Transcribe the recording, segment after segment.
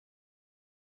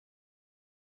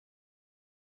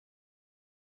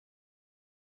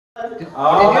Did you even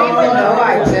know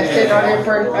I existed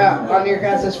on your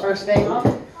guys' first date?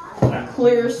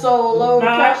 Clear solo. No,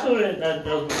 actually, that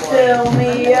goes before. Fill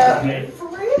me up.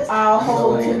 I'll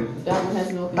hold you. That one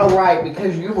has milk. Oh, right,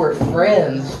 because you were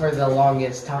friends for the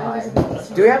longest time.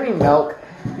 Do we have any milk?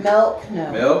 Milk?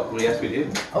 No. Milk? Well, yes, we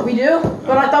do. Oh, we do?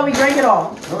 But I thought we drank it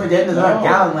all. No, we didn't. There's not a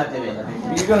gallon left in it.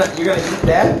 You're gonna eat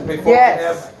that before Yes. we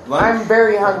have lunch? I'm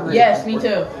very hungry. Yes, me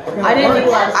too. I didn't eat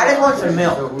last I just want some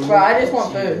milk. But I just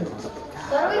want food.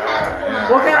 What do we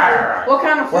have? What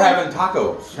kind of food? We're having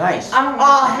tacos. Nice. I don't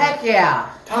Oh, heck yeah.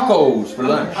 Tacos for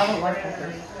lunch. I don't like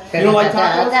tacos. You don't like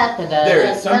tacos? There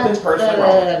is something personally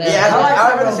wrong. Yeah,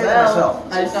 I was gonna say that myself.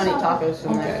 I just don't eat tacos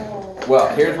from there. Well,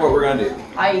 here's what we're gonna do.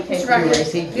 I eat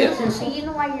quesadilla. You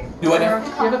know why you're. Do I know? You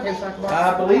have a fish taco box?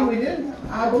 I believe we did.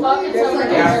 I believe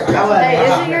Hey,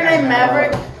 isn't your name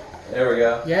Maverick? There we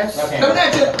go. Yes. Okay. Coming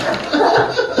at you.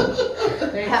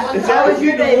 How was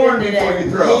your day been today? You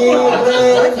throw. How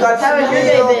was your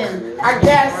day been? I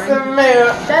got some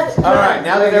milk. That's All right,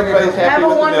 now that everybody's Have happy a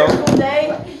with the milk. wonderful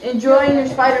day. Enjoying your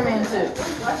Spider-Man suit.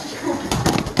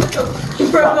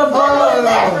 You broke a bone.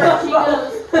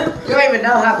 You don't even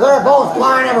know how. They're both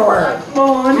flying everywhere.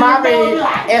 My bee.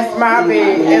 It's my bee.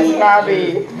 It's my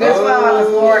bee. This fell on the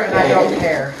floor and I don't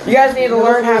care. You guys need to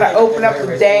learn how to open up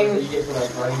the dang.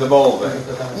 The bowl thing.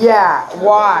 Yeah,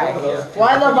 why?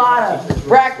 Why the bottom?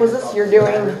 Brack, was this you're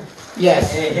doing?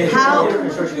 Yes. How?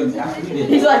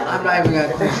 He's like, I'm not even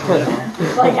gonna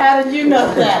question. like, how did you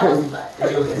know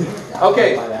that?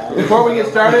 Okay, before we get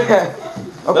started,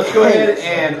 let's go ahead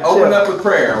and open up with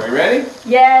prayer. Are we ready?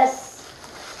 Yes.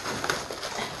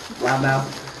 Loud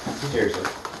mouth. Seriously.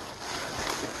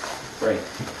 Pray.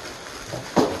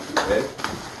 Ready?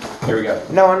 Here we go.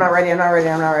 No, I'm not ready. I'm not ready.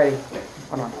 I'm not ready.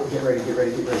 Hold on. Get ready, get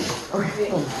ready, get ready.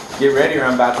 Get ready or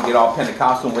I'm about to get all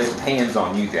Pentecostal and lay hands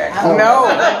on you, Jack. No.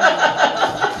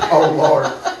 Oh,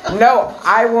 Lord. No,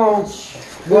 I won't.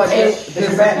 What is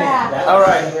Mr. Batman? All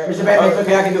right. Mr. Batman,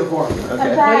 okay, I can do it for him.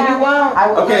 Okay. But you won't.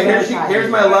 Okay, here's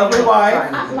my lovely wife.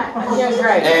 You're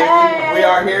great. And we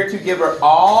are here to give her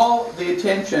all the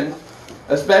attention,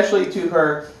 especially to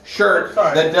her shirt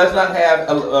that does not have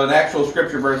an actual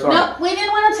scripture verse on No, it. we didn't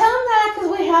want to tell him that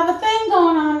because we have a thing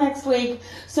going on next week.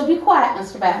 So be quiet,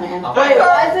 Mr. Batman. Wait,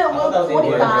 why is it Luke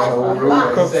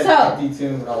 45? So,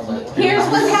 here's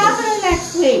what's happening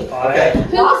next week. Okay.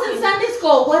 Who was in Sunday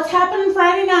school? What's happening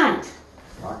Friday night?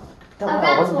 Don't know.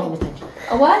 I wasn't paying attention.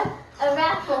 A what? A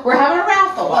raffle. We're having a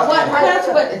raffle. That's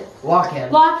what. Walk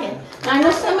in. Lock-in. Now, I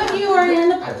know some of you are in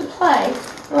the play.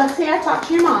 Let's say I talked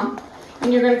to your mom,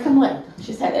 and you're going to come late.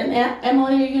 She said, and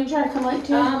Emily, are you going to try to come late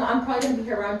too? I'm probably going to be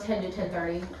here around 10 to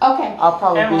 10:30. Okay. I'll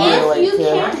probably be here If late you too.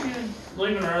 can't.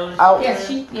 Leaving early. Yes,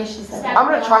 she said that. I'm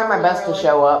gonna try my best to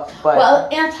show up, but Well,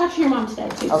 and I talked to your mom today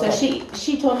too, Okay. so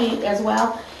she told me as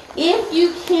well. If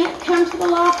you can't come to the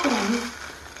lock-in,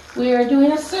 we are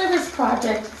doing a service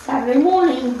project Saturday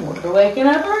morning. We're waking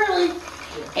up early,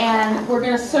 and we're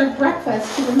going to serve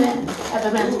breakfast to the men at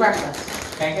the men's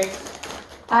breakfast. Pancakes?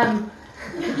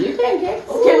 Do pancakes.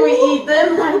 Can we eat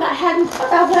them? I hadn't thought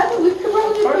about that, but we could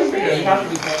probably do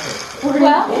pancakes.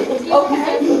 Well,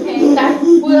 okay. That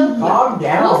will. Calm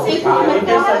down. We'll see if we can make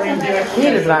that happen. he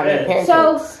does not need pancakes.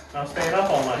 So. I'm staying up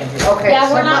all night. Okay.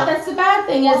 Yeah, we're so not. That's the bad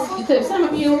thing is, if some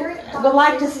of you would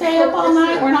like to stay up all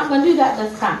night, we're not going to do that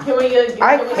this time. Can we I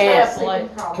stay up can't. late?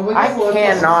 I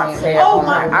cannot stay up all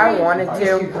night. I wanted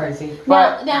to,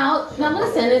 but Now,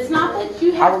 listen. It's not that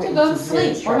you have to go to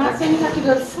sleep. We're not saying you have to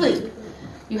go to sleep.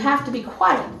 You have to be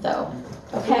quiet, though.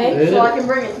 Okay. So I can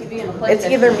bring a TV and a PlayStation. it's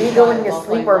either me going to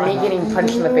sleep or me getting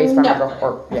punched in the face by my girlfriend.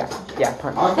 Or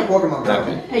punch. I'll keep working on that.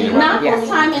 Okay. Not Yeah. this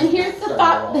time. And here's the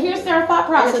thought. Here's their thought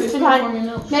process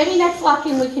behind. Maybe next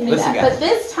lock-in we can do Listen, that. guys. But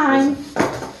this time,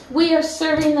 we are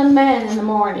serving the men in the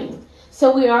morning.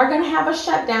 So we are going to have a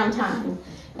shutdown time.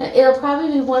 It'll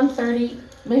probably be 1:30,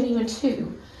 maybe even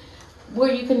 2,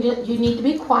 where you need to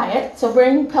be quiet. So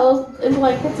bring pillows and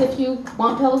blankets if you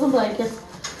want pillows and blankets.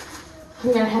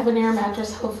 I'm going to have an air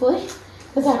mattress, hopefully,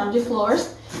 because I don't do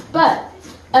floors. But,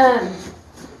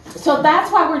 so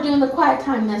that's why we're doing the quiet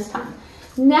time this time.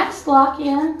 Next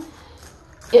lock-in,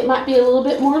 it might be a little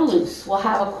bit more loose. We'll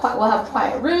have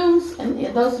quiet rooms, and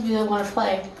those of you that want to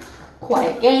play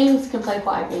quiet games can play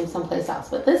quiet games someplace else.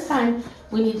 But this time,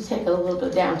 we need to take a little bit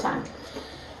of downtime.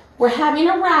 We're having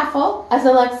a raffle, as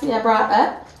Alexia brought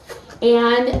up,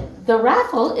 and the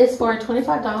raffle is for a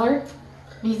 $25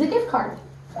 Visa gift card.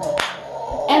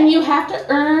 And you have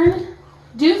to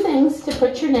do things to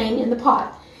put your name in the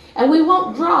pot. And we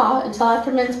won't draw until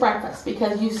after men's breakfast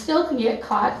because you still can get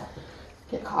caught.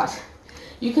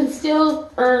 You can still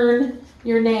earn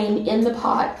your name in the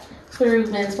pot through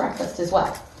men's breakfast as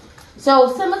well.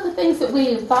 So some of the things that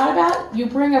we've thought about, you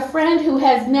bring a friend who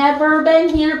has never been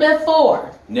here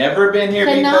before. Never been here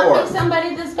Cannot before. be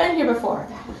somebody that's been here before.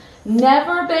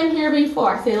 Never been here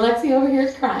before. See, Lexi over here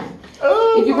is crying.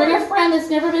 If you bring a friend that's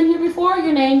never been here before,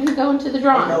 your name can go into the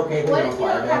drawing. Okay, What if you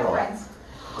don't have friends?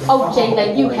 Oh,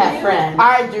 Jada, you have friends.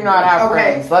 I do not have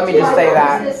friends. Let me just say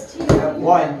that. I have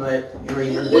one, but you're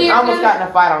either. We I are almost gonna- got in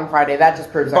a fight on Friday. That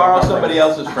just proves I Borrow don't have somebody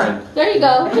friends. else's friend. There you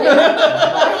go. Someone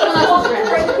else's friend.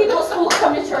 Bring the people at school to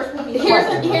come to church with you.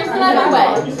 Here's another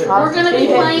way. We're going to be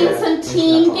playing some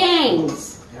team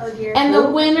games. Oh dear. And the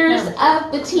winners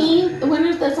of the team, the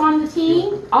winners that's on the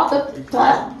team,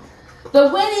 the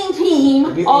winning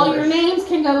team, all your names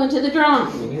can go into the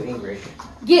drawing. You English.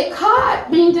 Get caught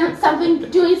being doing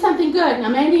something good. Now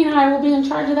Mandy and I will be in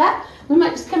charge of that. We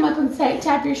might just come up and say,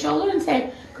 tap your shoulder and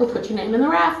say, go put your name in the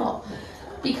raffle.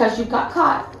 Because you got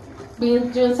caught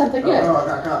doing something good. Oh, I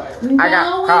got caught. I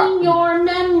got caught. Knowing your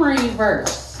memory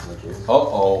verse.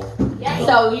 Uh-oh.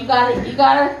 So you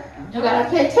gotta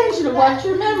pay attention to what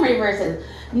your memory verse is.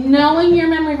 Knowing your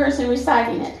memory verse and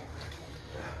reciting it.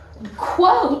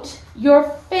 Quote your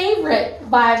favorite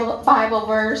Bible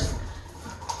verse,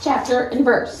 chapter and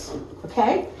verse.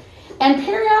 Okay? And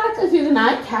periodically through the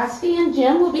night, Cassidy and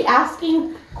Jim will be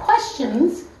asking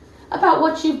questions about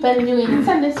what you've been doing in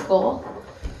Sunday school,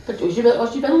 what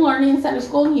you've been learning in Sunday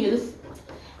school and youth,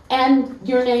 and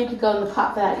your name could go in the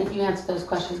pot for that if you answer those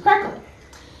questions correctly.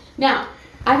 Now,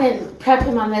 I didn't prep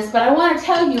him on this, but I want to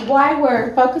tell you why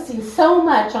we're focusing so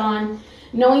much on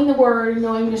knowing the Word and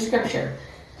knowing your Scripture.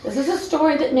 This is a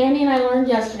story that Mandy and I learned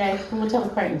yesterday. I'm going to tell the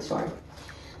crane story.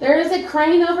 There is a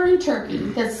crane over in Turkey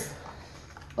that's,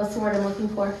 what's the word I'm looking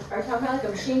for? Are you talking about like a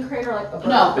machine crane or like a bird?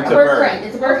 No, It's a a bird bird. crane.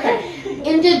 It's a bird crane.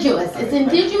 Indigenous. It's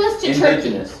indigenous to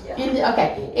Indigenous. Turkey.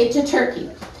 Okay, it's to Turkey.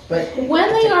 But When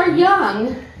they are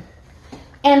young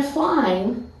and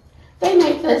flying, they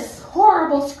make this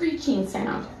horrible screeching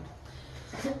sound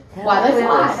while they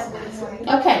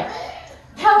fly. Okay.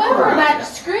 However, that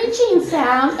screeching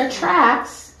sound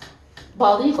attracts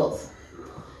bald eagles.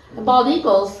 And bald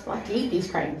eagles like to eat these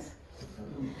cranes.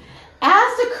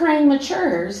 As the crane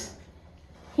matures,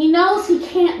 he knows he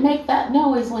can't make that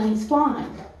noise when he's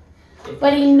flying.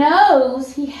 But he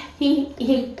knows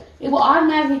it will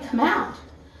automatically come out.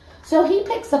 So he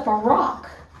picks up a rock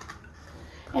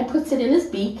and puts it in his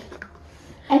beak,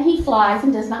 and he flies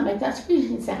and does not make that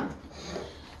screeching sound.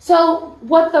 So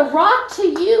what the rock to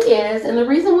you is, and the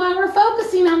reason why we're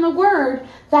focusing on the Word,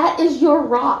 that is your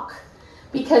rock.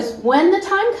 Because when the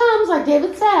time comes, like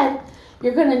David said,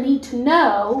 you're going to need to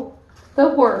know the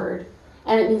Word,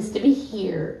 and it needs to be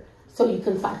here so you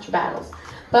can fight your battles.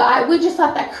 But we just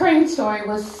thought that crane story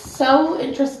was so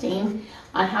interesting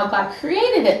on how God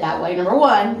created it that way, number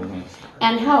one,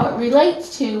 and how it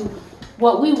relates to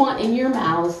what we want in your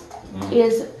mouths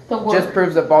is the Word. Just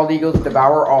proves that bald eagles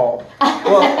devour all.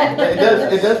 Well,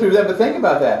 it does prove that, but think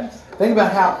about that. Think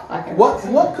about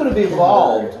what could have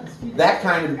evolved that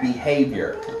kind of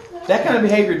behavior. That kind of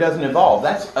behavior doesn't evolve.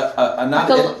 That's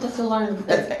That's a learn.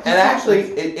 and actually,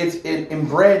 it's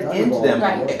inbred into them,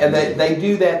 Right. and they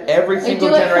do that every They single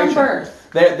do it from generation. birth.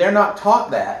 They're not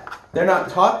taught that. They're not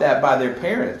taught that by their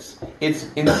parents. It's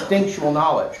instinctual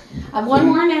knowledge. I have one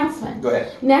more announcement. Go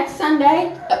ahead. Next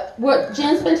Sunday,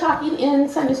 Jen's been talking in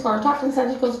Sunday school. We're talking in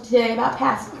Sunday school today about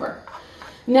Passover.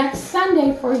 Next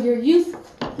Sunday for your youth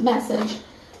message,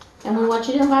 and we want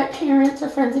you to invite parents or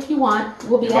friends if you want.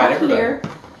 We'll be Invite out here.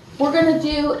 We're going to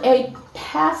do a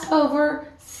Passover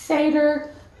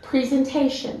Seder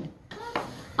presentation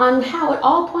on how it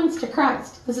all points to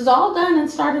Christ. This is all done and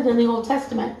started in the Old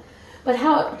Testament, but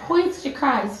how it points to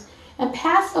Christ. And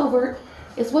Passover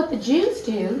is what the Jews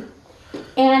do,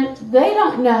 and they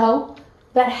don't know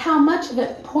that how much of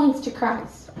it points to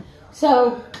Christ.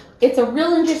 So it's a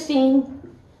real interesting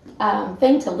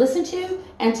thing to listen to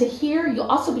and to hear. You'll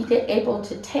also be able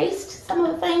to taste some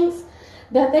of the things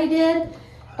that they did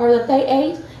or that they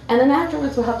ate, and then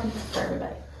afterwards we'll have pizza for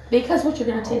everybody. Because what you're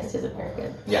going to taste isn't very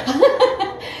good. Yeah.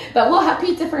 But we'll have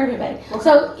pizza for everybody.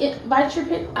 So invite your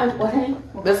what, honey?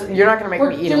 You're not going to We're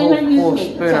make me eat a doing whole our youth full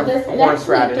meeting. spoon So of this next week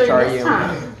horseradish, during are this you?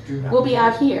 time, we'll be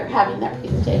out here having that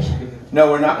presentation. No,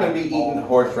 we're not going to be eating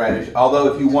horseradish.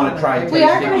 Although, if you want to try and taste We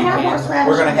are it, gonna you have can. horseradish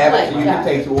We're going to have it so on you the can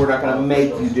plate, taste it. But we're not going to make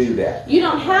you do that. You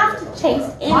don't have to taste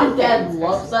My anything. dad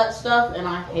loves that stuff, and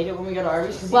I hate it when we go to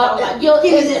Arby's. 'Cause Well, he don't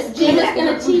like, Jim is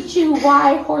going to teach you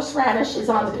why horseradish is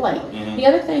on the plate. Mhm. The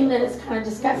other thing that is kind of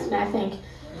disgusting, I think,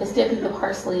 is dipping the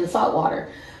parsley in salt water.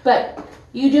 But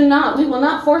you do not. We will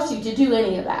not force you to do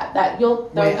any of that. They'll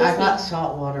Wait, just I thought be,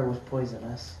 salt water was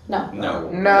poisonous. no. No.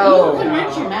 You No. can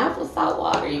rinse your mouth with salt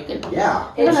water. You can.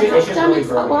 Yeah. Even a It's cup just stomach really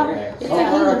salt water. burning. It's a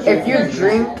healer. If you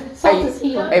drink Salt is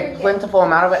healing. a plentiful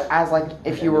amount of it, as like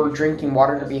if you were drinking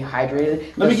water to be hydrated,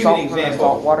 Let me the give you salt an from the example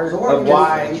salt water of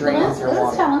why. just Well, drains your let's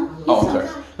water. tell him. Oh, I'm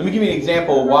sorry. Let me give you an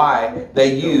example of why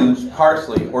they use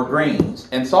parsley or greens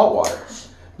and salt water.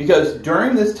 Because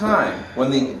during this time, when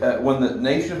the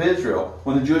nation of Israel,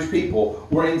 when the Jewish people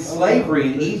were in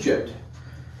slavery in Egypt,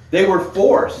 they were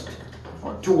forced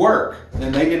to work,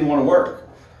 and they didn't want to work.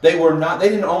 They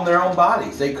didn't own their own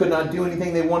bodies. They could not do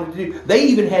anything they wanted to do. They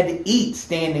even had to eat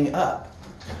standing up.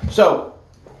 So,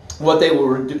 what they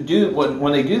will do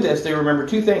when they do this, they remember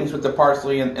two things with the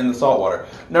parsley and the salt water.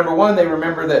 Number one, they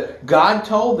remember that God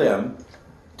told them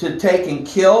to take and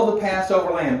kill the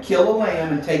Passover lamb, kill a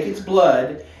lamb and take its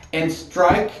blood and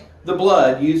strike the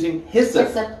blood using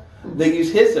hyssop. They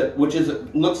use hyssop, which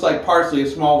looks like parsley, a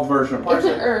small version of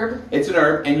parsley. It's an herb. It's an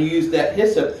herb, and you use that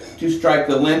hyssop to strike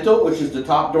the lintel, which is the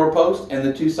top doorpost, and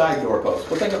the two side doorposts.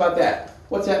 Well, think about that.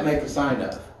 What's that make a sign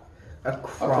of? A A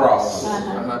cross.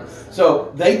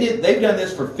 So they've done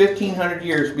this for 1,500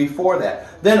 years before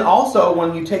that. Then also,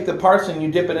 when you take the parsley and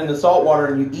you dip it in the salt water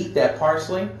and you eat that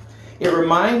parsley, it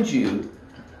reminds you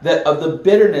that of the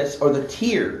bitterness or the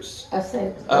tears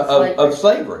of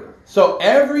slavery. So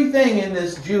everything in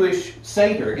this Jewish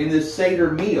Seder, in this Seder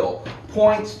meal,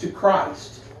 points to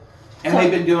Christ. And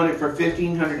they've been doing it for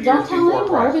 1,500 years Don't tell before me more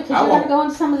Christ. because you're going to go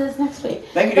into some of this next week.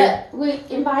 Thank you, dear. But we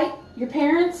invite your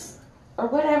parents or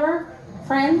whatever,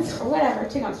 friends or whatever,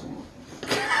 to go to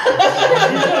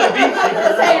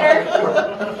Seder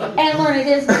and learn. It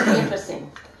is going to be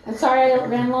interesting. I'm sorry I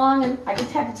ran long and I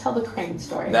just had to tell the crane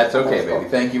story. That's okay, baby.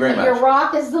 Thank you very much. Your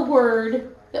rock is the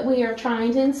word that we are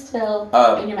trying to instill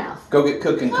in your mouth. Go get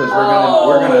cooking because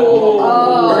we're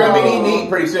gonna be eating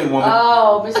pretty soon, woman.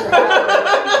 Oh, Mr. Barber.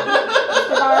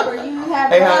 Mr. Barber, you have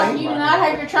Hey, honey. you do not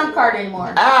have your trump card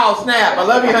anymore. Ow, snap! I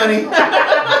love you, honey.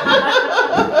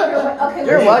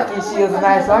 You're lucky she was a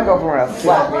nice uncle for her to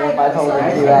slap me if I told her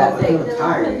to do that.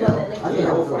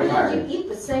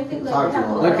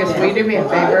 Lucas, will you do me a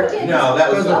favor? No,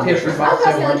 that was a tissue box.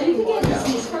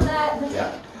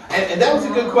 Yeah. And that was a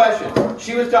good question.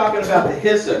 She was talking about the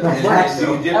hyssop, and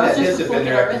you dip that hyssop in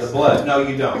there after the blood. No,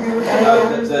 you don't.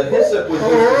 The hyssop was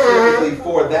used specifically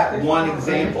for that one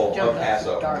example of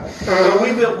Passover. So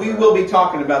we will be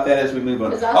talking about that as we move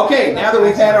on. Okay, now that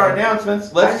we've had our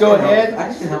announcements, let's go ahead. I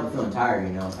just can't help feeling tired,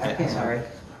 you know. Sorry.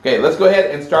 Okay, let's go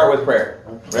ahead and start with prayer.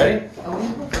 Ready?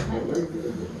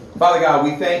 Father God,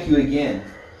 we thank you again.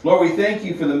 Lord, we thank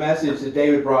you for the message that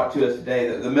David brought to us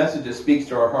today, the message that speaks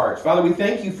to our hearts. Father, we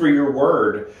thank you for your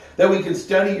word, that we can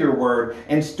study your word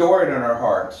and store it in our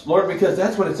hearts. Lord, because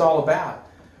that's what it's all about.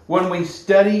 When we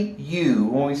study you,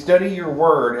 when we study your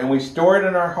word and we store it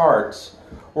in our hearts,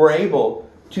 we're able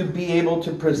to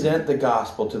present the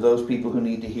gospel to those people who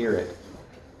need to hear it.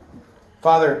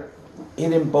 Father,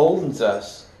 it emboldens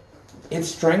us. It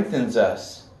strengthens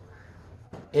us.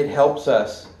 It helps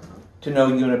us to know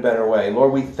you in a better way.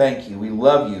 Lord, we thank you. We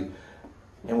love you.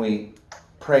 And we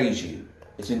praise you.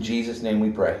 It's in Jesus' name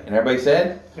we pray. And everybody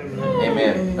said?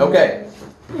 Amen. Okay.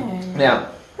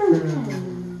 Now,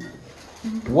 the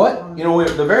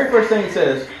very first thing it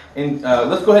says,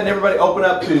 let's go ahead and everybody open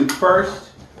up to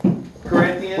 1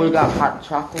 Corinthians. We got hot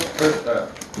chocolate.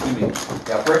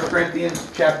 1 Corinthians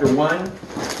chapter 1,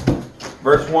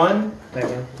 verse 1.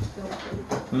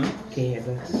 Can you hear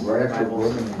this? Right after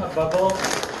A bubble.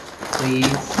 Please.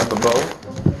 a bowl.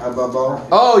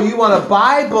 Oh, you want a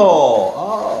Bible?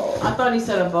 Oh. I thought he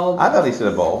said a bowl. I thought he said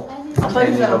a bowl. I thought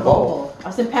he said a bowl.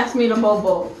 I said, pass me the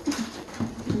bowl.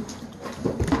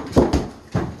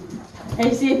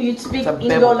 Hey, see if you speak It's a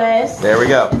English. There we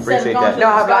go. Instead Appreciate of going that. to No,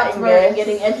 how about Scottsburg and English?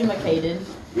 getting educated.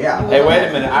 Yeah. Hey, wait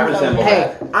a minute. I resemble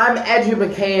Hey, that. I'm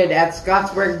educated at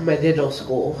Scottsburg Medical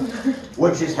School.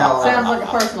 Which is how Sounds like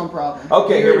a personal problem.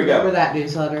 Okay, here we Remember go. that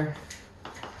newsletter?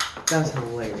 That's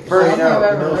hilarious. First, I don't know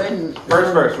if I've ever written.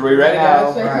 first verse. Are we ready,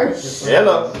 guys? Yes.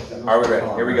 Hello. Are we ready?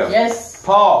 Here we go. Yes.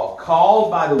 Paul, called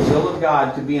by the will of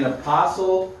God to be an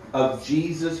apostle of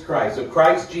Jesus Christ. So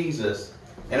Christ Jesus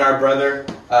and our brother,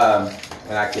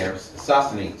 and I can't,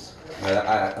 Sosthenes.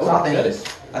 I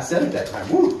said it that time.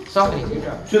 Woo.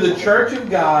 To the church of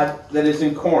God that is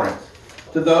in Corinth,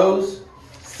 to those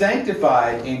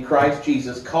sanctified in Christ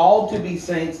Jesus, called to be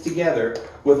saints together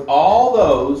with all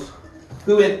those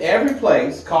who in every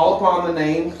place call upon the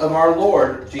name of our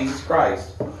Lord Jesus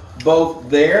Christ, both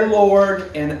their Lord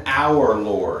and our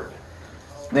Lord.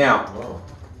 Now,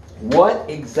 what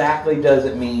exactly does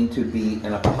it mean to be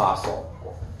an apostle?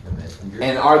 messenger.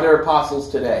 And are there apostles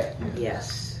today?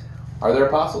 Yes. Are there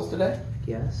apostles today?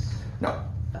 Yes. No.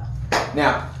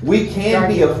 Now, we can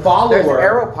be a follower. There's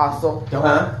Aeropostle.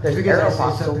 Huh? There's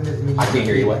Aeropostle. I can't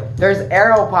hear you. What? There's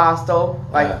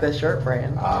Aeropostle, like the shirt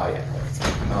brand. Oh, yeah.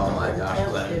 Oh my gosh,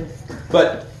 Glenn.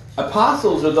 But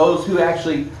apostles are those who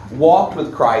actually walked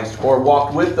with Christ or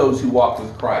walked with those who walked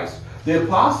with Christ. The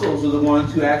apostles are the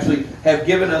ones who actually have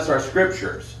given us our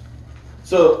scriptures.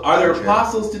 So are there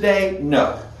apostles today?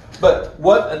 No. But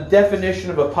what a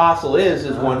definition of apostle is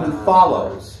one who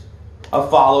follows, a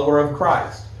follower of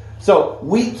Christ. So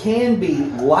we can be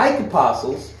like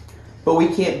apostles, but we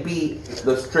can't be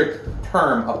the strict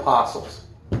term apostles.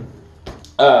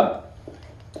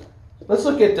 Let's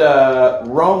look at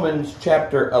Romans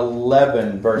chapter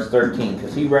 11, verse 13,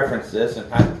 because he referenced this,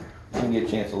 and I didn't get a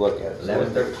chance to look at it.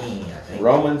 11:13, I think.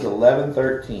 Romans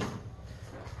 11:13.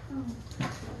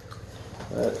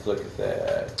 Let's look at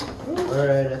that.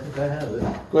 Alright, I think I have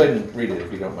it. Go ahead and read it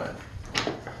if you don't mind.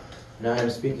 Now I am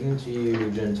speaking to you,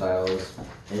 Gentiles,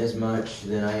 inasmuch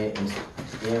that I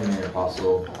am an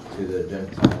apostle to the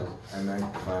Gentiles. I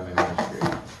magnify my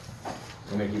ministry.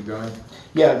 I'm going to keep going.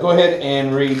 Yeah, go ahead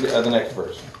and read the next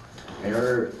verse. In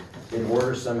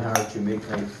order somehow to make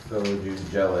my fellow Jews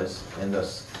jealous and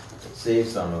thus save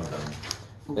some of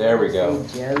them. There we go.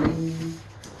 Jelly.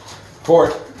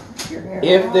 For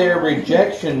if their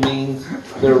rejection means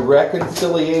the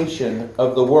reconciliation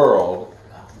of the world,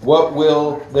 what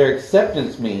will their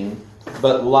acceptance mean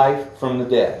but life from the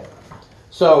dead?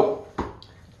 So,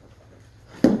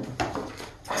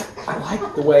 I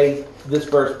like the way this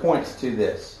verse points to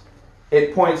this.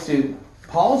 It points to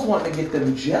Paul's wanting to get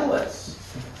them jealous.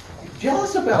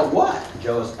 Jealous about what?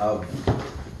 Jealous of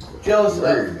Jealous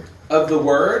Word. of the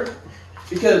Word?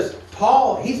 Because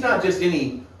Paul, he's not just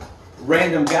any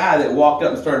random guy that walked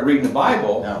up and started reading the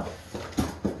Bible. No.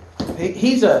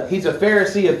 He's a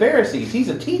Pharisee of Pharisees. He's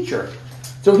a teacher.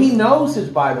 So he knows his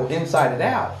Bible inside and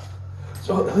out.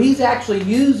 So he's actually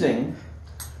using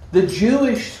the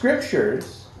Jewish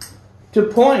scriptures to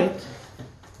point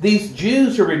these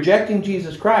Jews who are rejecting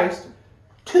Jesus Christ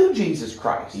to Jesus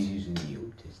Christ. He's using the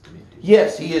Old Testament.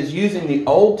 Yes, he is using the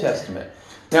Old Testament.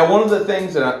 Now, one of the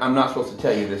things that I'm not supposed to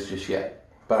tell you this just yet,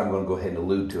 but I'm going to go ahead and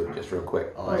allude to it just real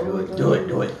quick. Oh, do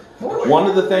it. One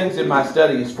of the things in my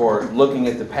studies for looking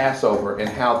at the Passover and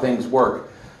how things work,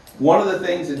 one of the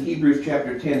things in Hebrews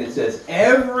chapter 10, it says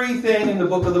everything in the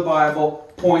book of the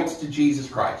Bible points to Jesus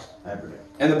Christ.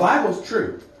 And the Bible's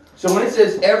true. So when it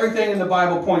says everything in the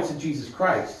Bible points to Jesus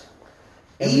Christ,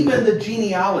 even the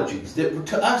genealogies that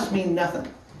to us mean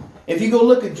nothing. If you go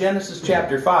look at Genesis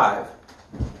chapter 5,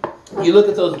 you look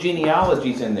at those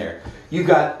genealogies in there. You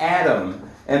got Adam,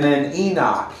 and then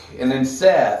Enoch, and then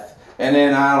Seth, and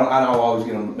then I don't always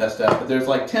get them messed up, but there's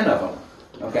like 10 of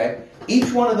them. Okay?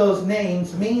 Each one of those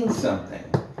names means something.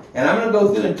 And I'm going to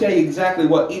go through and tell you exactly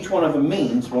what each one of them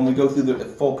means when we go through the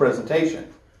full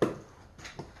presentation.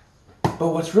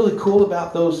 But what's really cool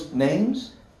about those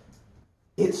names,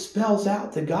 it spells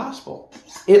out the gospel.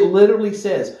 It literally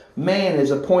says, man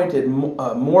is appointed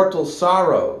mortal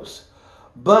sorrows,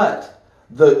 but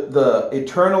the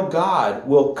eternal God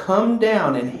will come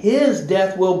down and his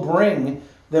death will bring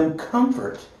them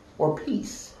comfort or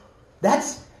peace.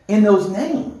 That's in those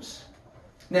names.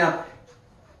 Now,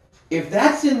 if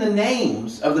that's in the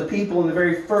names of the people in the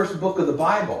very first book of the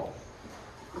Bible,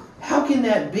 how can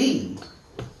that be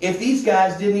if these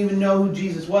guys didn't even know who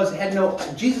Jesus was?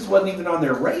 Jesus wasn't even on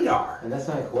their radar. And that's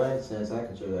not a coincidence. I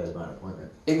consider that as my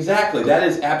appointment. Exactly. That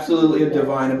is absolutely a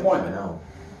divine appointment. I know.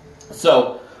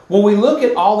 So, when we look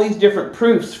at all these different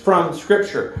proofs from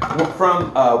Scripture,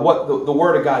 from what the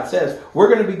Word of God says, we're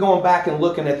going to be going back and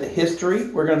looking at the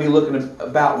history. We're going to be looking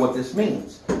about what this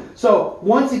means. So,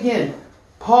 once again,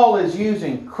 Paul is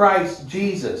using Christ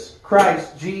Jesus,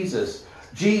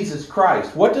 Jesus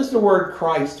Christ. What does the word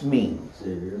Christ mean?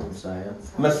 Savior, Messiah.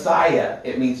 Messiah.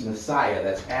 It means Messiah.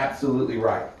 That's absolutely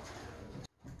right.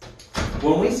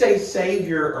 When we say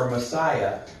Savior or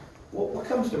Messiah, what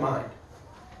comes to mind?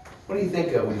 What do you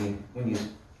think of when you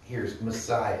hear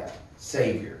Messiah,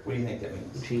 Savior? What do you think that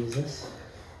means?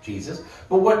 Jesus.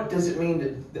 But what does it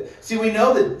mean to... See, we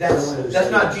know that that's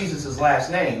not Jesus'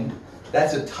 last name.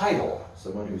 That's a title.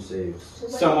 Someone who saves.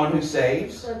 Someone who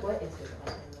saves. So what is his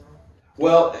last name?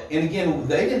 Well, and again,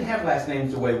 they didn't have last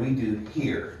names the way we do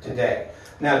here today.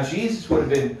 Now, Jesus would have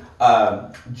been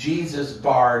Jesus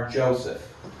bar Joseph,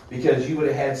 because you would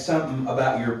have had something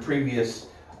about your previous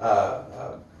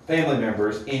family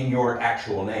members in your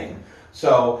actual name.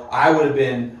 So I would have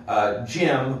been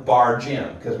Jim bar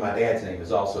Jim, because my dad's name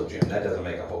is also Jim. That doesn't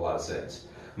make a whole lot of sense.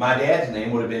 My dad's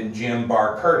name would have been Jim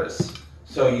bar Curtis.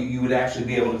 So you would actually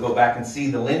be able to go back and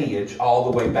see the lineage all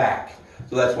the way back.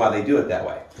 So that's why they do it that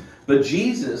way. But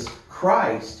Jesus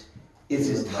Christ is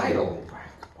his title.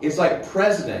 It's like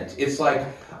president. It's like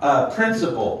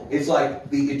principal. It's like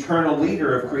the eternal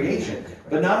leader of creation.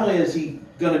 But not only is he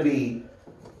going to be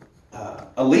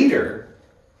a leader,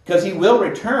 because he will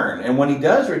return, and when he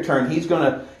does return, he's going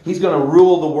to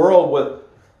rule the world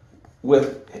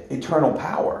with eternal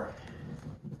power.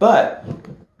 But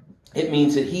it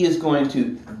means that he is going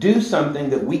to do something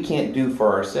that we can't do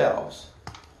for ourselves.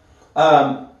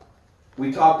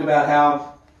 We talked about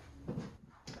how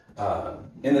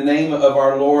in the name of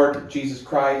our Lord Jesus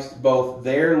Christ, both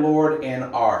their Lord and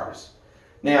ours.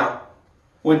 Now,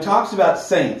 when it talks about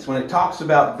saints, when it talks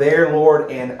about their Lord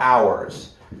and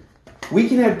ours, we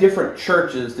can have different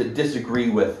churches that disagree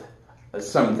with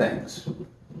some things.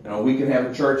 You know, we can have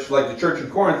a church like the Church of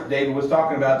Corinth David was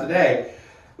talking about today.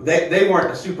 They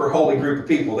weren't a super holy group of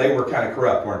people. They were kind of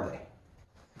corrupt, weren't they?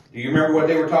 Do you remember what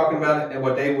they were talking about and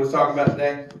what David was talking about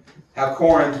today? How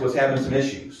Corinth was having some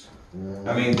issues.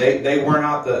 I mean, they were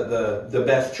not the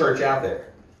best church out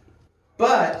there.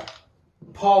 But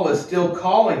Paul is still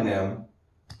calling them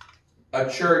a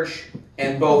church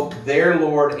and both their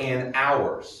Lord and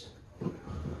ours.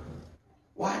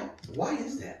 Why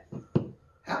is that?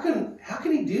 How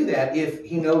can he do that if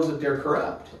he knows that they're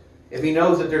corrupt? If he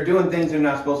knows that they're doing things they're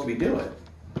not supposed to be doing?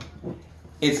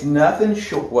 It's nothing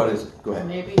short. What is it? Go ahead.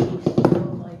 Maybe he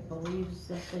still believes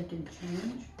that they can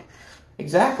change.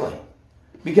 Exactly.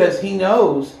 Because he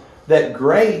knows that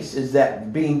grace is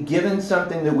that being given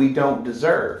something that we don't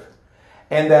deserve.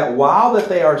 And that while that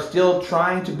they are still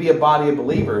trying to be a body of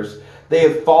believers, they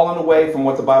have fallen away from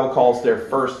what the Bible calls their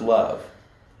first love.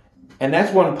 And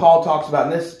that's when Paul talks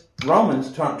about in this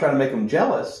Romans, trying to make them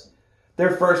jealous.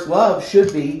 Their first love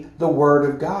should be the Word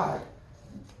of God.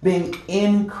 Being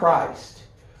in Christ.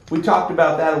 We talked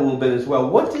about that a little bit as well.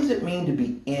 What does it mean to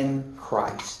be in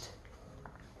Christ?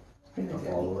 A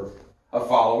follower. A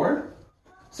follower.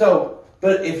 So,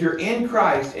 but if you're in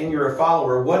Christ and you're a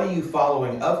follower, what are you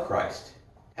following of Christ?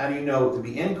 How do you know to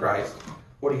be in Christ?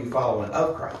 What are you following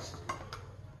of Christ?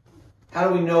 How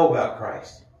do we know about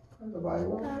Christ? From the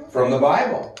Bible. From the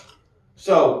Bible.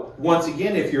 So, once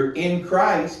again, if you're in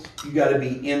Christ, you got to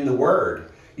be in the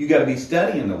Word. You got to be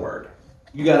studying the Word.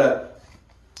 You got to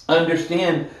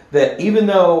understand that even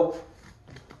though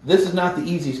this is not the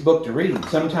easiest book to read,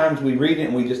 sometimes we read it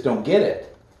and we just don't get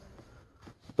it.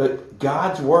 But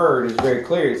God's Word is very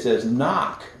clear. It says,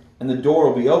 knock and the door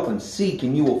will be open. Seek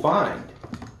and you will find.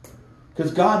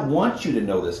 Because God wants you to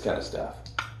know this kind of stuff.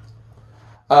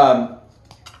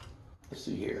 Let's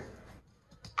see here.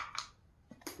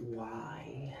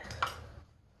 Why?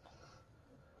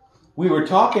 We were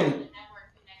talking...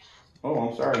 Oh,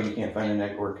 I'm sorry you can't find a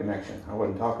network connection. I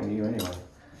wasn't talking to you anyway.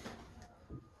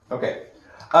 Okay.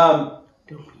 Don't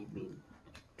you mean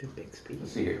too big speed?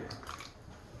 Let's see here.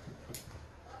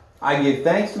 I give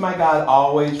thanks to my God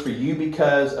always for you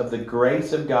because of the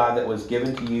grace of God that was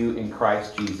given to you in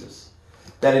Christ Jesus.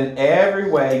 That in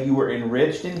every way you were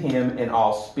enriched in Him in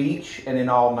all speech and in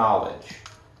all knowledge.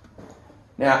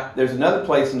 Now, there's another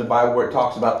place in the Bible where it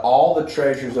talks about all the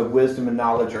treasures of wisdom and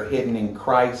knowledge are hidden in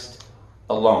Christ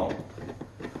alone.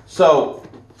 So,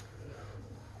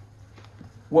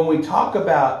 when we talk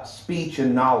about speech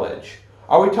and knowledge,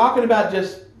 are we talking about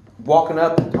just walking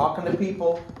up and talking to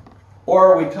people?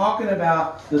 Or are we talking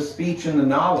about the speech and the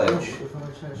knowledge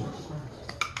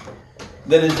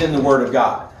that is in the Word of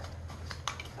God?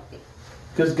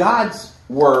 Because God's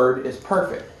Word is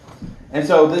perfect. And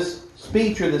so this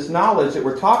speech or this knowledge that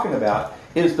we're talking about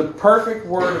is the perfect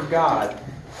Word of God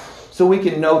so we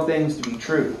can know things to be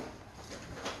true.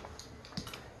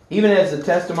 Even as the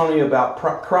testimony about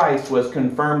Christ was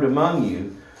confirmed among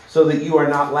you, so that you are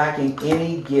not lacking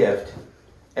any gift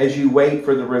as you wait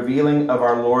for the revealing of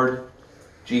our Lord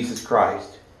Jesus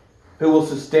Christ, who will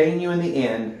sustain you in the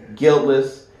end,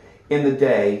 guiltless in the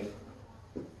day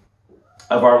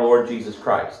of our Lord Jesus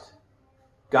Christ.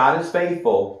 God is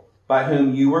faithful, by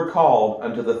whom you were called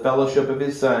unto the fellowship of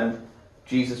His Son,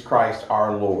 Jesus Christ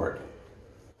our Lord.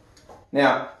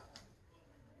 Now,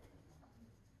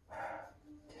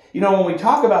 you know, when we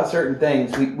talk about certain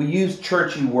things, we use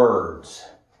churchy words.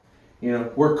 You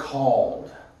know, we're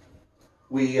called.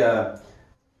 We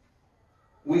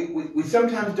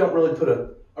sometimes don't really put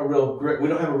a real grip. We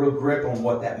don't have a real grip on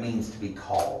what that means to be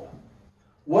called.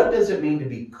 What does it mean to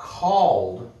be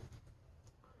called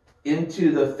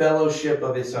into the fellowship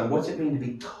of His Son? What's it mean to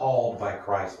be called by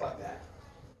Christ like that?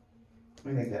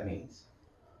 What do you think that means?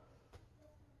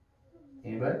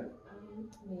 Anybody?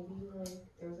 Maybe like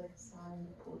there was like a sign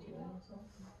that pulled you in or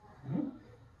something.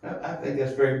 I think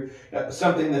that's very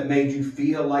something that made you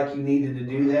feel like you needed to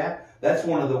do that. That's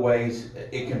one of the ways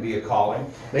it can be a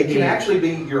calling. It can actually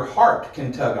be your heart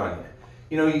can tug on you.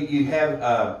 You know, you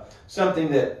have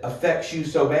something that affects you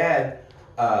so bad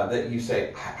that you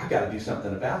say, I got to do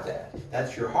something about that.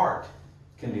 That's your heart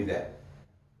can do that.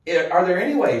 Are there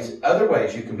any other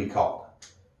ways you can be called?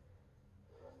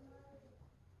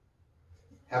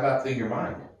 How about through your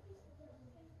mind?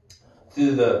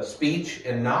 Through the speech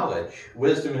and knowledge,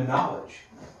 wisdom and knowledge.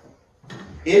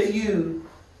 If you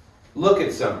look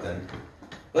at something,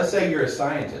 let's say you're a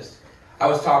scientist. I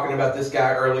was talking about this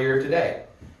guy earlier today.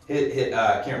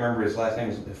 I can't remember his last name.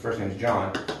 His first name is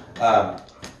John.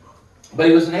 But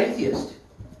he was an atheist.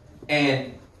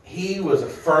 And he was a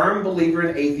firm believer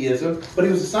in atheism, but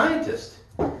he was a scientist.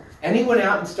 And he went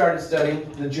out and started studying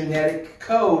the genetic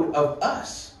code of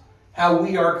us. How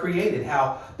we are created,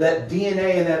 how that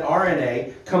DNA and that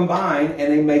RNA combine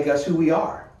and they make us who we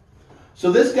are.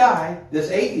 So this guy, this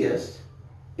atheist,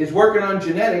 is working on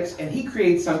genetics and he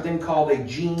creates something called a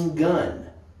gene gun.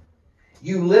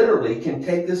 You literally can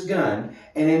take this gun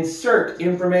and insert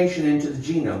information into the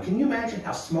genome. Can you imagine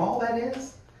how small that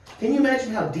is? Can you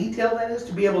imagine how detailed that is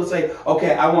to be able to say,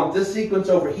 okay, I want this sequence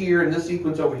over here and this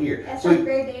sequence over here. That sounds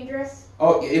very dangerous.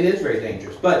 Oh, it is very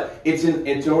dangerous, but it's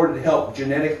in order to help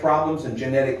genetic problems and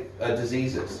genetic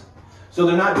diseases. So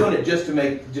they're not doing it just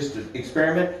to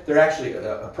experiment. They're actually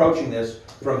approaching this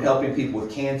from helping people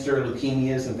with cancer,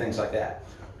 leukemias, and things like that.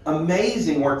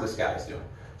 Amazing work this guy's doing.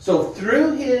 So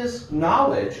through his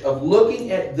knowledge of looking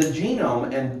at the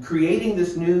genome and creating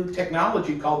this new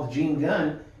technology called the gene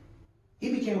gun,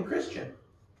 he became a Christian.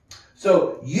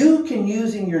 So you can,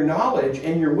 using your knowledge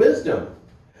and your wisdom,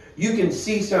 you can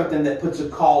see something that puts a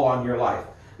call on your life.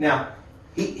 Now,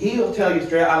 he'll tell you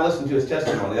straight up. I listened to his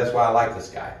testimony. That's why I like this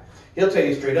guy. He'll tell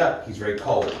you straight up, he's very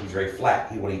cold. He's very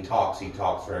flat. When he talks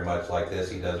very much like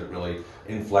this. He doesn't really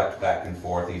inflect back and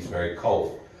forth. He's very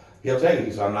cold. He'll tell you,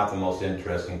 he says, I'm not the most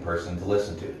interesting person to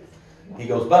listen to. He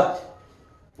goes, but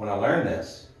when I learned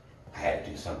this, I had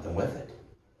to do something with it.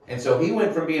 And so he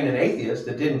went from being an atheist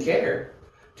that didn't care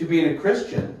to being a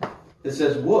Christian that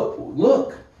says,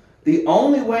 look, the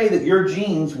only way that your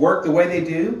genes work the way they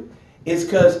do is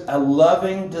because a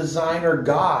loving designer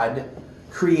God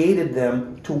created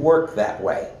them to work that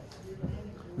way.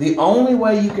 The only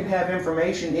way you can have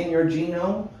information in your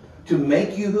genome to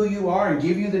make you who you are and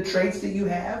give you the traits that you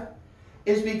have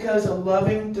is because a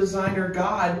loving designer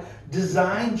God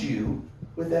designed you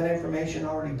with that information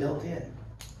already built in.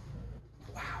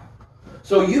 Wow.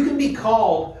 So you can be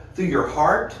called through your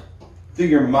heart, through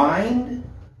your mind,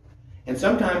 and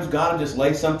sometimes God will just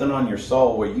lay something on your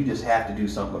soul where you just have to do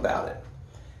something about it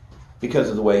because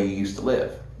of the way you used to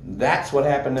live. That's what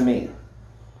happened to me.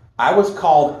 I was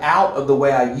called out of the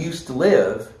way I used to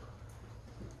live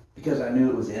because I knew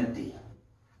it was empty.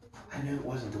 I knew it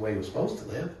wasn't the way I was supposed to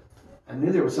live. I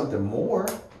knew there was something more.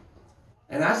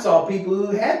 And I saw people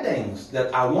who had things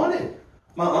that I wanted.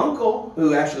 My uncle,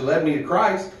 who actually led me to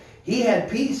Christ, he had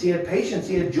peace, he had patience,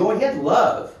 he had joy, he had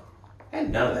love. I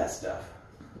had none of that stuff.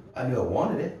 I knew I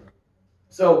wanted it.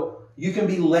 So you can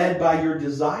be led by your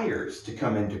desires to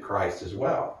come into Christ as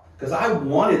well. Because I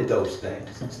wanted those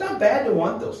things. It's not bad to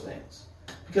want those things.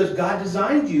 Because God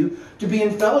designed you to be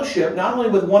in fellowship not only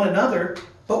with one another,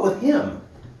 but with Him.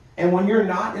 And when you're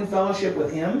not in fellowship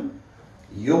with Him,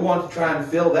 you'll want to try and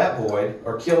fill that void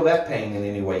or kill that pain in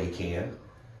any way you can.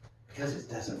 Because it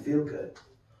doesn't feel good.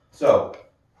 So,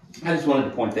 I just wanted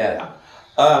to point that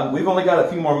out. We've only got a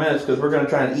few more minutes because we're going to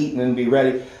try and eat and then be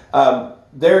ready.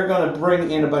 They're going to bring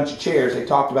in a bunch of chairs. They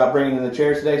talked about bringing in the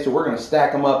chairs today, so we're going to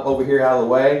stack them up over here out of the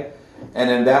way. And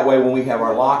then that way when we have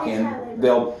our lock-in,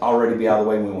 they'll already be out of the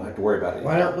way and we won't have to worry about it.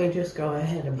 Why don't we just go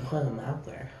ahead and put them out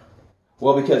there?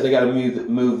 Well, because they got to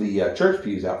move the church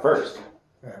pews out first.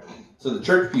 Right. So the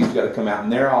church pews got to come out,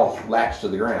 and they're all latched to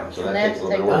the ground. So that takes a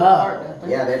little bit of work. Oh.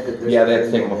 Yeah, they have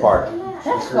to take them apart.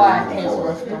 That's why I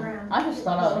canceled this one. I just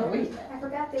thought I was weak. I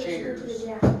forgot they Cheers.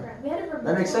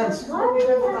 That makes sense.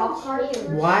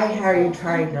 Why are you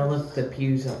trying to lift the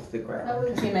pews off the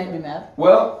ground? He made me mad.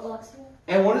 Well,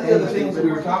 and one of the other things that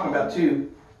we were talking about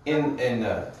too in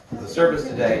the service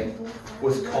today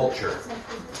was culture,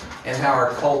 and how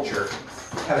our culture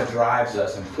kind of drives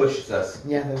us and pushes us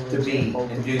to be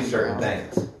and do certain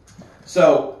things.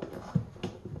 So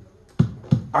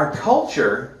our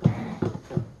culture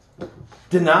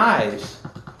denies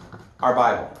our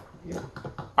Bible.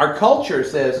 Our culture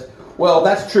says, well,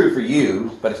 that's true for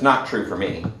you, but it's not true for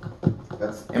me.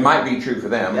 It might be true for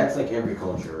them. That's like every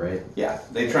culture, right? Yeah,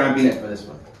 they try and be Except for this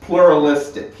one.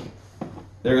 pluralistic.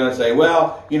 They're going to say,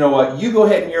 well, you know what? You go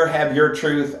ahead and have your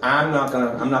truth. I'm not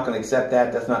gonna accept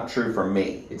that. That's not true for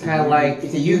me. It's kind of like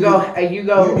you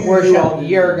go worship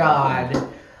your God.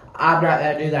 I'm not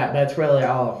gonna do that, but it's really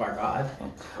all of our God.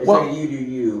 It's Well- like a you do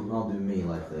you, I'll do me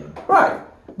like thing. Right.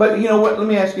 But you know what? Let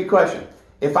me ask you a question.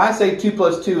 If I say 2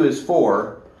 + 2 is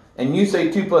 4, and you say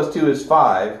 2 + 2 is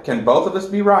 5, can both of us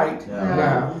be right?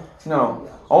 No. No.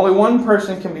 Only one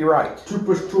person can be right. 2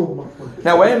 + 2.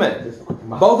 Now wait a minute.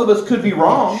 Both of us could be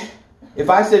wrong. If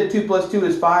I said 2 + 2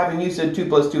 is 5 and you said 2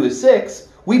 + 2 is 6,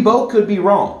 we both could be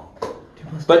wrong.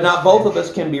 But not both of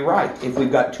us can be right if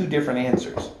we've got two different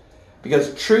answers.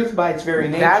 Because truth by its very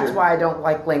nature... That's why I don't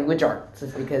like language arts,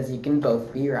 is because you can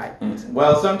both be right.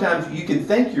 Well, sometimes you can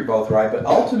think you're both right, but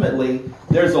ultimately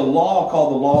there's a law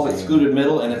called the law of excluded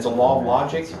middle, and it's a law of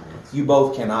logic. You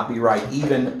both cannot be right,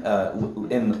 even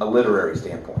in a literary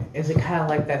standpoint. Is it kind of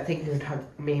like that thing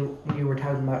you were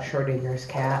talking about Schrodinger's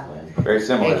cat? Very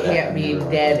similar It to that. can't be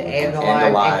dead and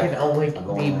alive. It can only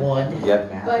be one.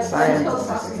 Yep. But until the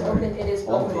box is open, it is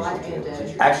both alive and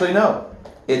dead. Actually, no.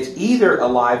 It's either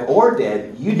alive or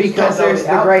dead. You just Because don't know there's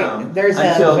the outcome there's an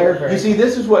until observer. you see.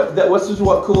 This is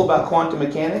what cool about quantum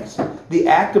mechanics. The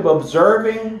act of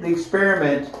observing the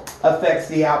experiment affects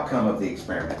the outcome of the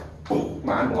experiment. Boom,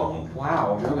 mind blown.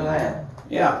 Wow, look at that.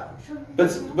 Yeah,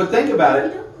 but think about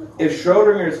it. If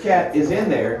Schrodinger's cat is in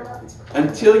there,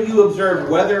 until you observe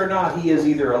whether or not he is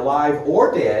either alive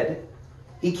or dead,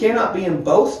 he cannot be in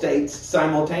both states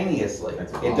simultaneously.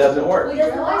 It doesn't work.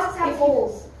 Does the box have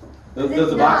holes?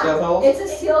 Does the box have holes? It's a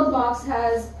sealed box,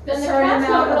 has a Then the certain cat's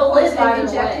amount not of gonna live poison either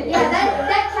injected. way. Yeah,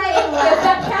 that cat ain't If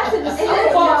that cat's in the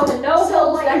sealed box with no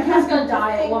holes, that cat's gonna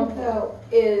die at one point. Though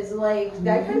is like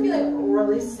that could be like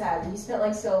really sad. You spent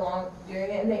like so long doing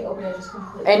it, and they open it just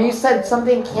completely. And you said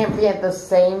something can't be at the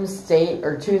same state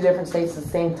or two different states at the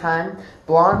same time.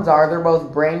 Blondes are. They're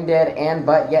both brain dead and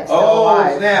but yet still Oh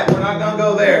alive. snap! We're not gonna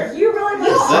go there. You really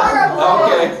You are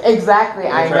Okay. Exactly,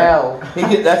 I That's right.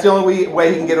 know. That's the only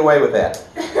way he can get away with that.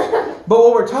 But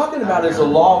what we're talking about is a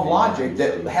law of logic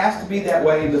that has to be that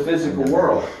way in the physical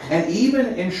world. And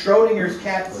even in Schrodinger's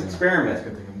cat's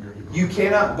experiment, you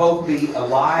cannot both be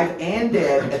alive and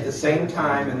dead at the same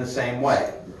time in the same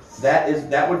way.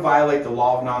 That would violate the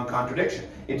law of non-contradiction.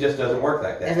 It just doesn't work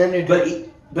like that. And then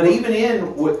But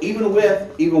even with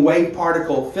wave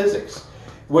particle physics,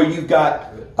 where you've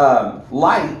got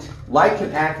light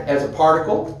can act as a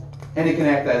particle and it can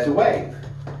act as a wave.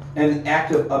 And the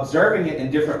act of observing it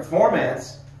in different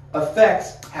formats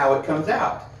affects how it comes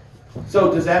out.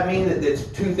 So does that mean that it's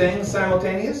two things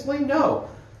simultaneously? No.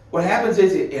 What happens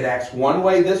is it acts one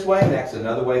way this way and acts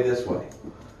another way this way.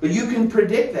 But you can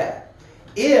predict that.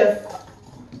 If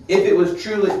it was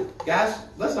truly... Guys,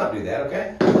 let's not do that,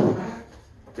 okay?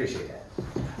 Appreciate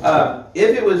that.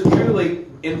 If it was truly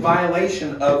in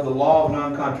violation of the law of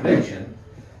non-contradiction,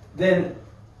 then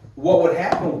what would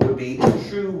happen would be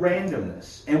true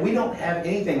randomness. And we don't have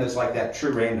anything that's like that,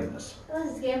 true randomness.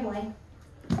 This is gambling.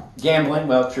 Gambling,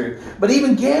 well, true. But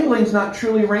even gambling's not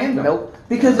truly random. Nope.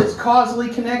 Because it's causally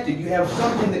connected. You have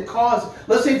something that causes...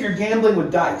 Let's say if you're gambling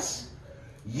with dice.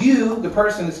 You, the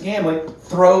person that's gambling,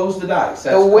 throws the dice.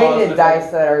 That's The cause weighted and dice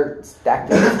effect. that are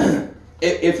stacked up.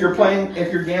 If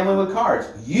you're gambling with cards,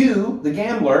 you, the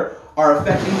gambler, are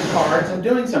affecting the cards and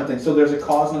doing something. So there's a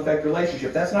cause and effect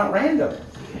relationship. That's not random.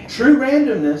 True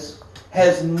randomness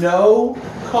has no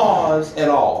cause at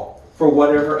all for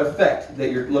whatever effect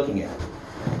that you're looking at.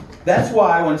 That's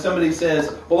why when somebody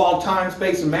says, well, all time,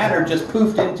 space, and matter just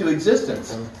poofed into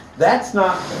existence, that's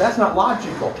not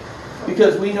logical.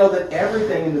 Because we know that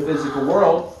everything in the physical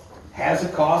world has a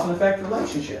cause and effect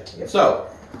relationship. So,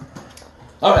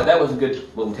 all right, that was a good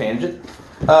little tangent.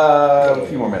 A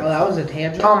few more Oh, minutes. that was a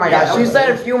tangent. Oh my Yeah, gosh, that you was- said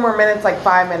a few more minutes like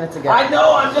 5 minutes ago. I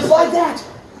know, I'm just like that.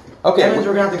 Okay, That means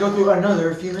we're gonna have to go through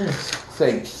another few minutes.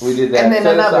 say we did that. And then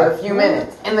Set another aside. few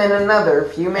minutes. And then another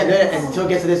few And minutes. then until it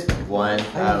gets to this 1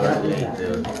 hour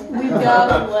later. We've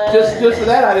got Just for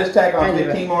that, I just tack on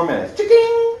 15 more minutes.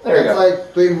 Cha-ching! There you It's go.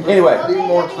 like 3 Anyway.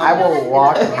 more I will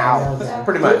walk out.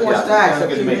 Pretty much. more Yeah, stacks, sounds a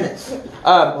good few to me. minutes.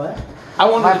 I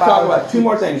wanted My to talk Bible about two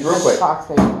more things real quick. Talk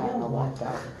station, I will walk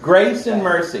out. Grace and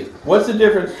mercy. What's the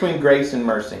difference between grace and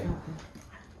mercy?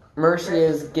 Mercy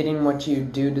is getting what you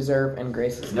do deserve, and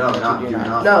grace is No, what not you do do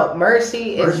not. not. No,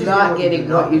 mercy is Mercy's not getting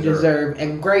do what not you deserve,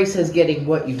 and grace is getting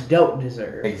what you don't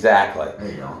deserve. Exactly.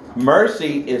 There you go.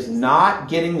 Mercy is not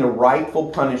getting the rightful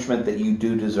punishment that you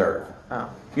do deserve. Oh.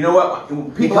 You know what?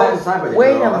 People ask,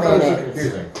 Wait a minute.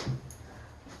 Confusing.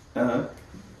 uh-huh.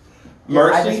 Yeah,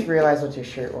 I just Mercy, realized what your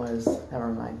shirt was. Never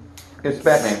mind. it's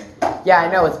Batman. Yeah, I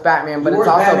know it's Batman, but He it's wears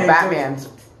also Batman Batman's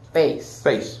face.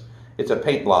 Face. It's a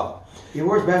paint blob. He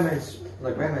wears Batman's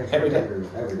Like Batman Every day.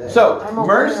 every day. So, I'm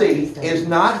aware of mercy these things. is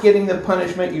not getting the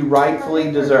punishment you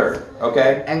rightfully deserve.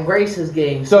 Okay? And grace is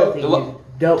getting So, something you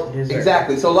don't deserve.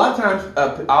 Exactly. So a lot of times,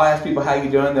 I'll ask people, how you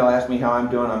doing? They'll ask me how I'm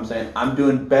doing. I'm saying, I'm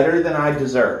doing better than I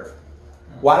deserve.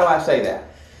 Why do I say that?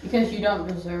 Because you don't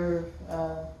deserve.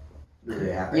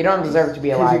 You don't deserve to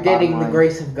be alive. Because you're getting the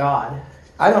grace of God.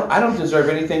 I don't deserve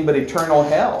anything but eternal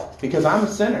hell because I'm a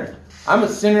sinner. I'm a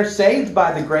sinner saved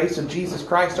by the grace of Jesus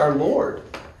Christ our Lord.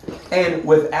 And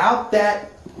without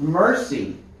that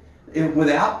mercy,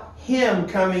 without Him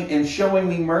coming and showing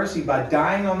me mercy by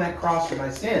dying on that cross for my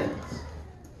sins,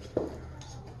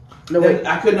 then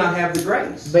I could not have the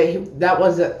grace. But that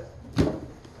wasn't.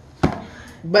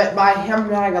 But by Him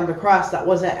dying on the cross, that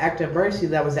wasn't an act of mercy.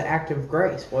 That was an act of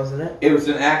grace, wasn't it? It was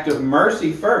an act of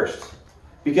mercy first.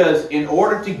 Because in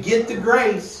order to get the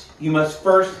grace, you must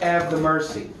first have the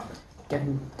mercy.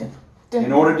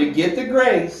 In order to get the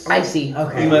grace, I see.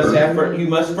 Okay. You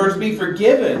must first be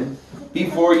forgiven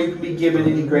before you can be given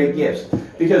any great gifts.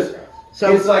 Because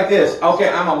it's like this. Okay,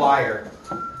 I'm a liar.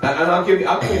 And I'll give you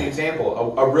an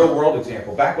example, a real world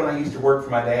example. Back when I used to work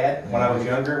for my dad, when I was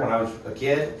younger, when I was a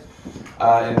kid,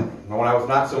 and when I was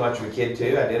not so much of a kid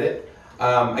too, I did it.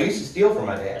 I used to steal from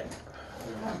my dad.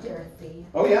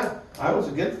 Oh yeah, I was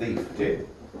a good thief too.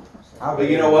 But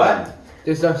you know what?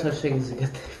 There's no such thing as a good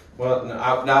thief. Well, no,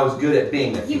 I was good at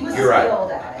being a thief. He was You're right.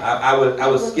 skilled at it. I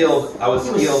was skilled. I was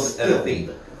skilled at a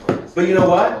thief. But you know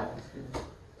what?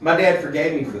 My dad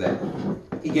forgave me for that.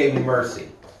 He gave me mercy.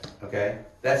 Okay,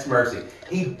 that's mercy.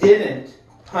 He didn't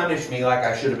punish me like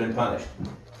I should have been punished.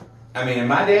 I mean, and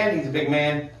my dad, he's a big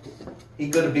man. He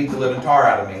could have beat the living tar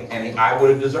out of me, and I would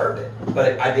have deserved it.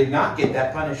 But I did not get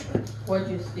that punishment. What'd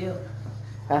you steal?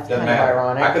 That's Doesn't kind of matter.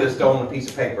 ironic. I could have stolen a piece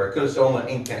of paper. I could have stolen an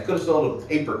ink pen. I could have stolen a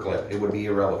paper clip. It would be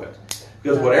irrelevant.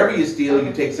 Because whatever you steal,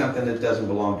 you take something that doesn't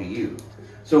belong to you.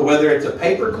 So whether it's a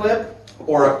paper clip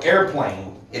or an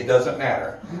airplane, it doesn't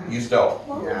matter. You stole.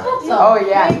 Yeah. Oh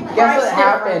yeah. Guess what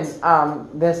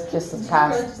happened? This just this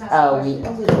past week.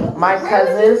 My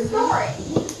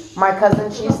cousin,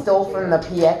 she stole from the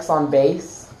PX on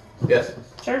base. Yes.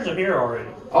 Chairs are here already.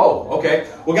 Oh, okay.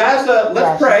 Well, guys,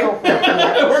 let's pray. She stole from the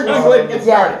PX. We're going to go ahead and get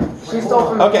started. Yeah, she stole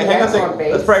from the Okay, hang on a PX on second.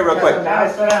 base. Let's pray real quick.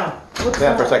 Guys, sit down.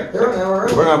 Yeah, for a second. We're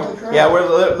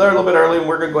they're a little bit early, and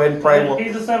we're going to go ahead and pray.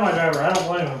 He's a semi-driver. I don't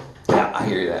blame him. Yeah, I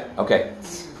hear you that. Okay.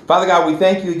 Father God, we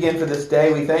thank you again for this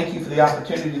day. We thank you for the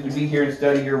opportunity to be here and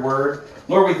study your word.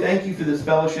 Lord, we thank you for this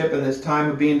fellowship and this time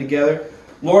of being together.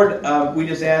 Lord, we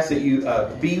just ask that you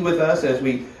be with us as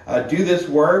we do this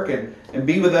work and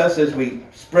be with us as we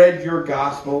spread your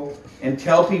gospel and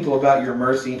tell people about your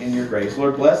mercy and your grace.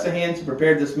 Lord, bless the hands who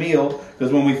prepared this meal,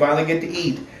 because when we finally get to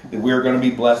eat, that we're going to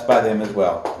be blessed by them as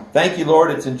well. Thank you,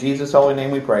 Lord. It's in Jesus' holy name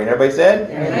we pray. And everybody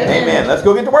said? Amen. Let's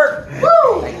go get to work.